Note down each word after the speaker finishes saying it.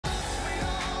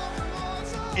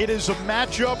It is a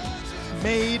matchup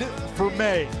made for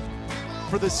May.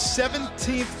 For the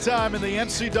 17th time in the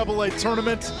NCAA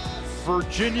tournament,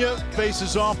 Virginia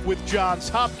faces off with Johns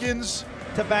Hopkins.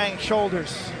 To bang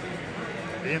shoulders.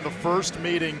 In the first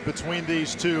meeting between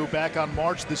these two back on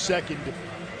March the 2nd,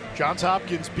 Johns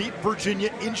Hopkins beat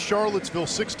Virginia in Charlottesville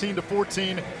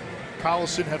 16-14.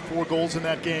 Collison had 4 goals in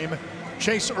that game.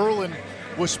 Chayse Ierland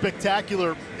was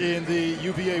spectacular in the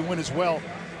UVA win as well.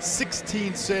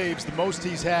 16 saves, the most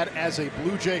he's had as a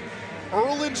Blue Jay.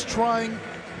 Ierland's trying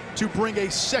to bring a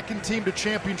second team to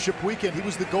championship weekend. He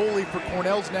was the goalie for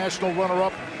Cornell's national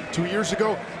runner-up 2 years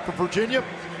ago. For Virginia,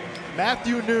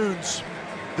 Matthew Nunes,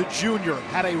 the junior,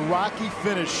 had a rocky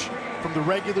finish from the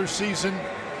regular season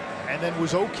and then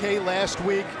was okay last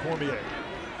week. Cormier,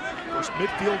 first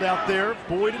midfield out there.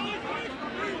 Boyden,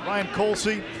 Ryan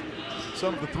Colsey,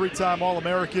 son of the 3-time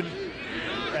All-American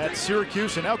at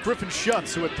Syracuse, and now Griffin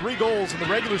Schutz, who had 3 goals in the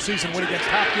regular season win against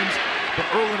Hopkins. But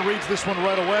Ierland reads this one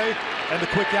right away, and the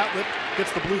quick outlet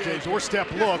gets the Blue Jays.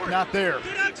 Doorstep look, not there.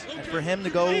 And for him to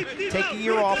go take a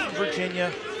year off from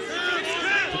Virginia,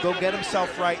 to go get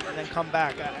himself right and then come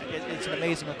back, it's an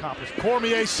amazing accomplishment.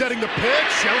 Cormier setting the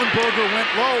pitch. Schellenberger went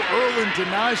low. Ierland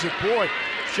denies it. Boy,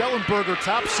 Schellenberger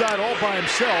topside all by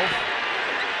himself.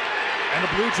 And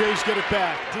the Blue Jays get it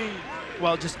back. Dean.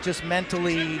 Well, just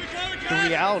mentally, the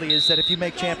reality is that if you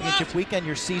make championship weekend,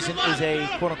 your season is a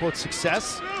quote-unquote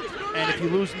success. And if you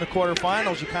lose in the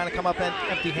quarterfinals, you kind of come up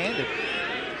empty-handed.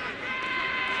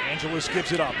 Angeles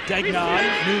gives it up. Degnan.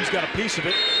 Nunes got a piece of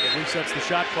it. It resets the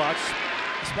shot clock.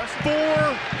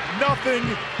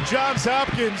 4-0. Johns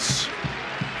Hopkins.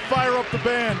 Fire up the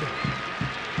band.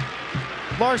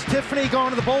 Lars Tiffany going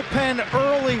to the bullpen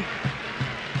early.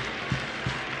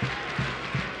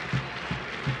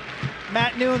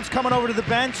 Matt Nunes coming over to the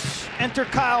bench. Enter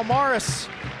Kyle Morris.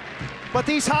 But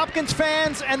these Hopkins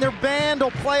fans and their band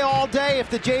will play all day if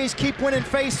the Jays keep winning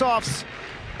faceoffs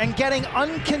and getting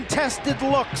uncontested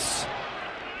looks.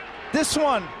 This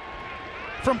one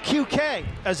from QK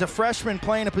as a freshman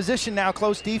playing a position now,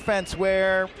 close defense,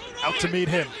 where out to meet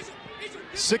him.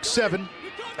 6'7"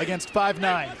 against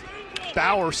 5'9".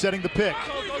 Bauer setting the pick.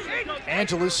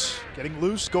 Angeles getting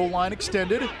loose, goal line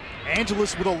extended.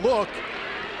 Angeles with a look,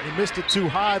 and he missed it too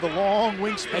high. The long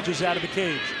wings edges out of the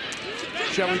cage.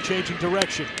 Shelley changing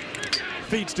direction.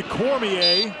 Feeds to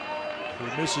Cormier,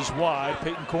 who misses wide.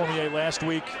 Peyton Cormier last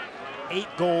week, 8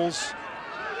 goals.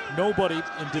 Nobody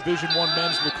in Division I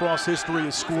men's lacrosse history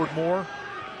has scored more.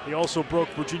 He also broke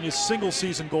Virginia's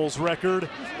single-season goals record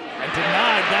and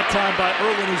denied that time by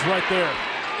Ierland, who's right there.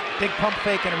 Big pump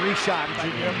fake and a reshot.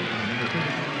 Virginia.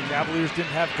 Cavaliers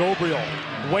didn't have Gabriel.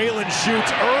 Whalen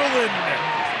shoots. Ierland.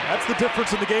 That's the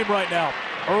difference in the game right now.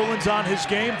 Ierland's on his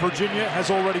game. Virginia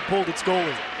has already pulled its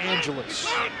goalie. Angeles.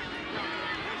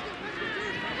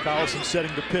 Collison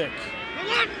setting the pick.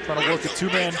 Trying to work a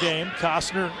 2-man game.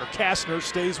 Kastner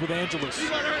stays with Angeles.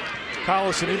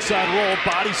 Collison inside roll.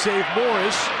 Body save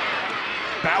Morris.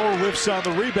 Bauer lifts on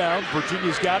the rebound.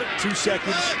 Virginia's got it. 2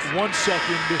 seconds, 1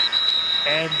 second.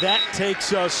 And that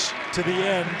takes us to the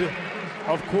end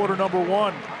of quarter number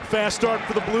 1. Fast start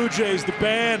for the Blue Jays. The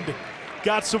band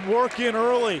got some work in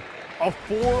early. A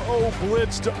 4-0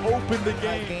 blitz to open the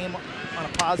game. On a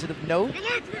positive note.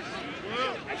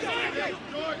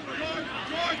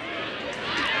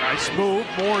 Nice move.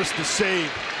 Morris the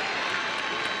save.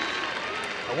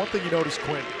 One thing you notice,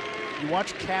 Quinn, you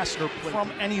watch Kastner play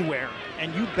from anywhere,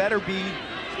 and you better be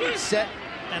set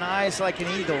and eyes like an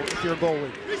eagle if you're a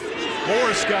goalie.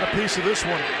 Morris got a piece of this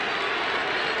one.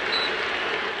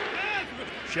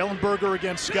 Schellenberger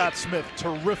against Scott Smith.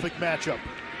 Terrific matchup.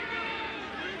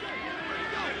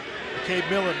 McCabe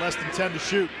Millen, less than 10 to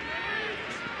shoot.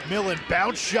 Millen,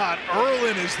 bounce shot.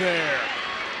 Ierland is there.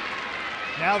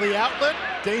 Now the outlet.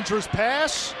 Dangerous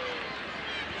pass.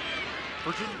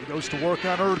 Virginia goes to work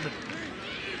on Erdman.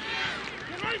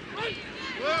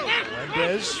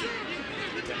 Melendez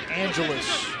to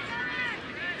Angeles.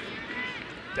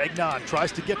 Degnan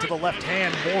tries to get to the left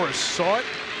hand. Morris saw it,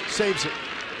 saves it.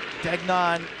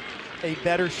 Degnan, a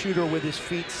better shooter with his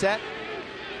feet set.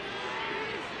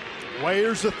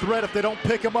 Wayer's a threat if they don't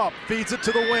pick him up. Feeds it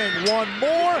to the wing. One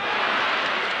more.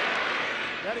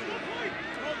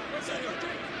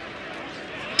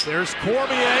 There's Cormier.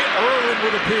 Ierland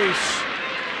with a piece.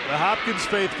 The Hopkins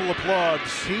faithful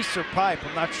applauds. Piece or pipe,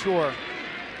 I'm not sure.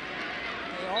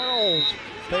 They are old.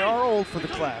 They are old for the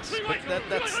class, but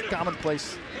that's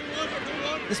commonplace.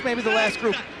 This may be the last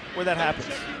group where that happens.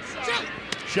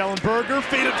 Schellenberger,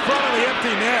 feet in front of the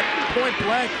empty net. Point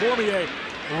blank, Cormier.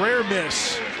 Rare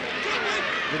miss.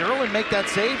 Did Ierland make that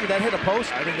save? Did that hit a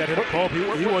post? I think that hit a post.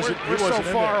 He wasn't so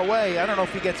far away. I don't know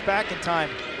if he gets back in time.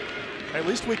 At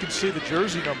least we can see the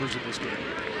jersey numbers in this game.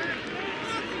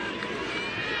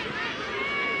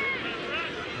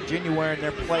 Virginia wearing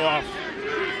their playoff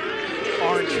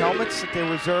orange helmets that they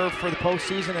reserved for the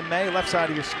postseason in May. Left side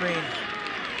of your screen.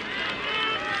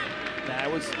 Nah,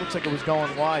 looks like it was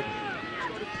going wide.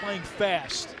 Started playing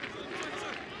fast.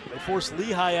 They forced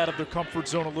Lehigh out of their comfort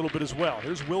zone a little bit as well.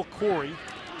 Here's Will Corey,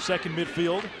 second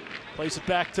midfield. Plays it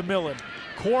back to Millen.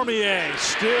 Cormier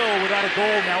still without a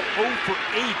goal, now 0 for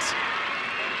 8.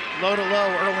 Low to low,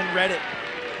 Ierlan read it.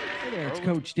 Hey there, it's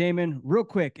Coach Damon. Real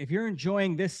quick, if you're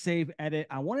enjoying this save edit,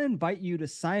 I want to invite you to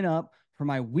sign up for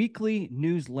my weekly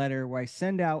newsletter where I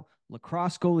send out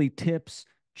lacrosse goalie tips,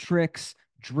 tricks,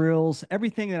 drills,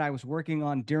 everything that I was working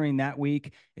on during that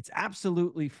week. It's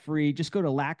absolutely free. Just go to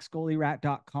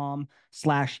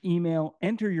laxgoalierat.com/email,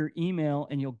 enter your email,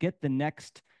 and you'll get the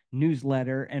next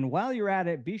newsletter. And while you're at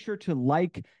it, be sure to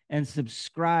like and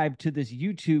subscribe to this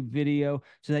YouTube video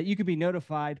so that you can be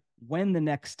notified when the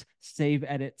next save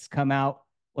edits come out.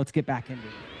 Let's get back into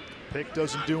it. Pick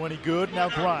doesn't do any good. Now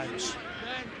Grimes.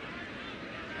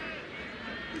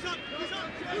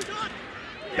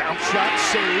 Bounce shot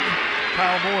save.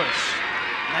 Kyle Morris.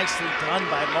 Nicely done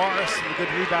by Morris and a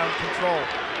good rebound control.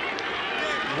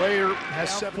 Weyer has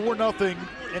 4-0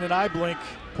 in an eye blink.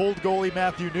 Pulled goalie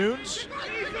Matthew Nunes.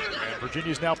 And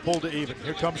Virginia's now pulled to even.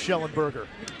 Here comes Schellenberger.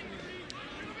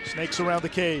 Snakes around the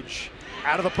cage.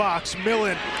 Out of the box,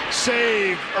 Millen,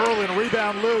 save. Ierlan,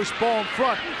 rebound loose, ball in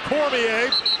front.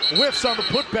 Cormier whiffs on the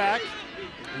putback.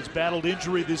 He's battled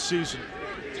injury this season.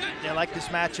 Yeah, I like this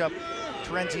matchup.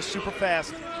 Terenzi's super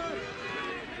fast.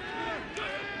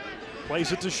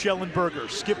 Plays it to Schellenberger,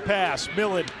 skip pass,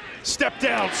 Millen, step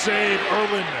down, save,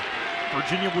 Ierlan.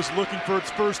 Virginia was looking for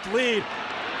its first lead.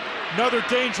 Another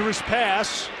dangerous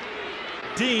pass.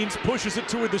 Deans pushes it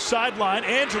toward the sideline.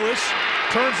 Angelis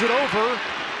turns it over.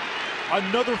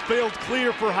 Another failed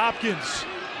clear for Hopkins.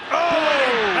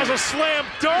 Oh! Has a slam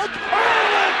dunk.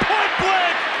 Ierlan, point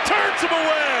blank, turns him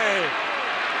away.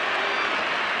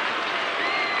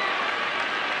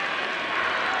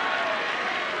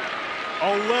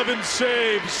 "11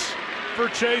 saves for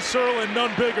Chayse Ierlan,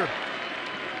 none bigger.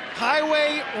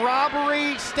 Highway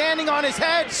robbery, standing on his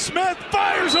head. Smith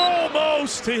fires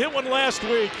almost. He hit one last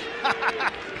week.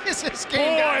 Is this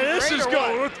game Boy, this is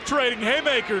good. We're trading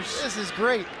haymakers. This is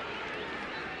great.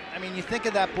 I mean, you think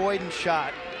of that Boyden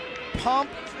shot. Pump,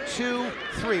 2,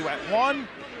 3. Right? 1,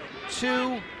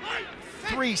 2,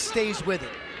 3 stays with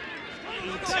it.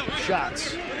 8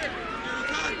 shots.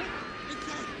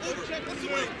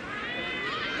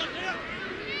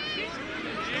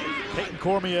 Peyton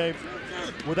Cormier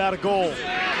without a goal.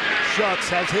 Schutz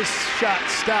has his shot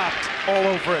stopped all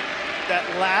over it. That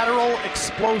lateral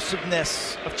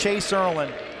explosiveness of Chayse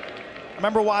Ierlan. I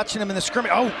remember watching him in the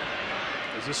scrimmage. Oh!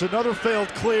 Is this another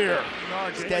failed clear?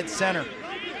 Yards dead center.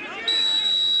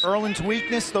 Ierlan's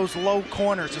weakness, those low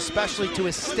corners, especially to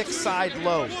his stick side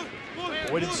low.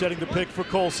 Boyden setting the pick for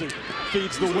Colsey.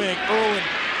 Feeds the wing. Ierlan,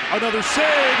 another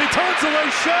save. He turns away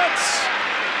Schutz.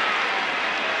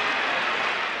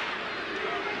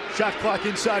 Shot clock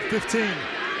inside 15.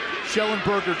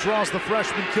 Schellenberger draws the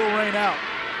freshman Kilrain out.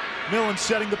 Millen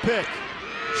setting the pick.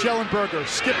 Schellenberger,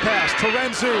 skip pass,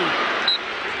 Terenzi.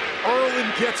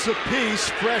 Ierlan gets a piece,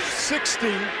 fresh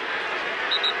 60.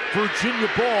 Virginia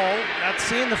ball. Not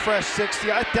seeing the fresh 60.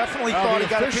 I definitely thought he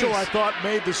got a piece. The official, I thought,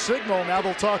 made the signal. Now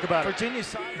they'll talk about it. Virginia.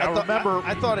 Now remember,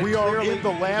 I thought we are in the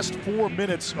last 4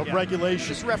 minutes of regulation.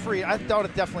 This referee, I thought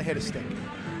it definitely hit a stick.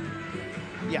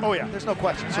 Yeah. Oh, yeah. There's no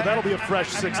question. So that'll be a fresh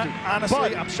 60.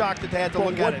 Honestly, I'm shocked that they had to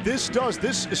look at it. What this does,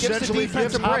 this essentially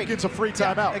gives Hopkins a free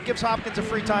timeout. It gives Hopkins a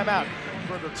free timeout.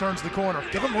 Berger turns the corner.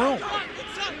 Give him room.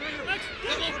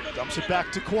 Dumps it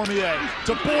back to Cormier.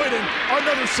 To Boyden.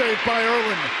 Another save by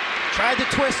Ierlan. Tried to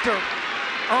twist her.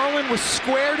 Ierlan was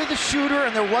square to the shooter,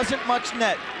 and there wasn't much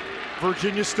net.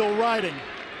 Virginia still riding.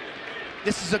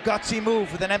 This is a gutsy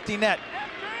move with an empty net.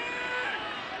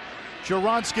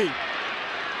 Jaronski.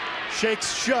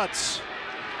 Shakes Schutz.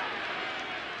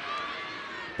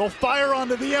 They'll fire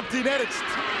onto the empty net. It's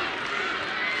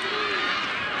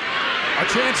a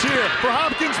chance here for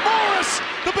Hopkins. Morris,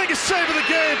 the biggest save of the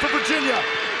game for Virginia.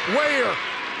 Weyer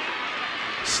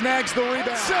snags the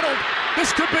rebound. Settled.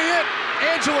 This could be it.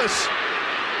 Angelis,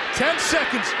 10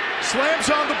 seconds. Slams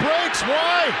on the brakes.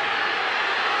 Why?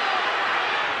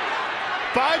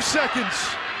 5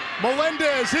 seconds.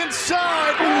 Melendez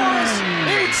inside. Morris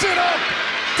eats it up.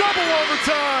 Double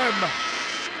overtime.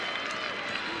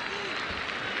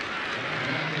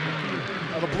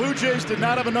 Now the Blue Jays did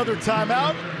not have another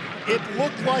timeout. It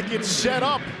looked like it's set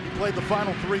up. He played the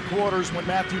final 3 quarters when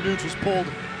Matthew Nunes was pulled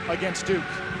against Duke.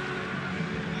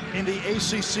 In the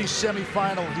ACC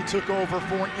semifinal, he took over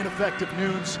for an ineffective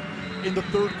Nunes in the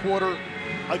third quarter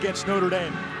against Notre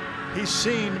Dame. He's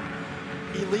seen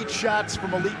elite shots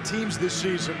from elite teams this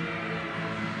season,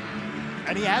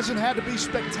 and he hasn't had to be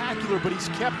spectacular, but he's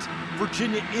kept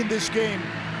Virginia in this game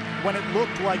when it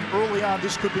looked like early on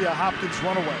this could be a Hopkins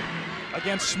runaway.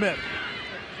 Against Smith.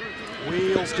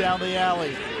 Wheels down the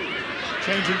alley.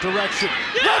 Changing direction.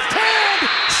 Left hand!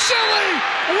 Silly!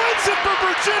 Wins it for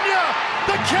Virginia!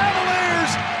 The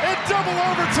Cavaliers in double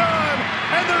overtime,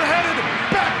 and they're headed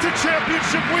back to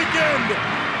championship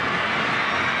weekend!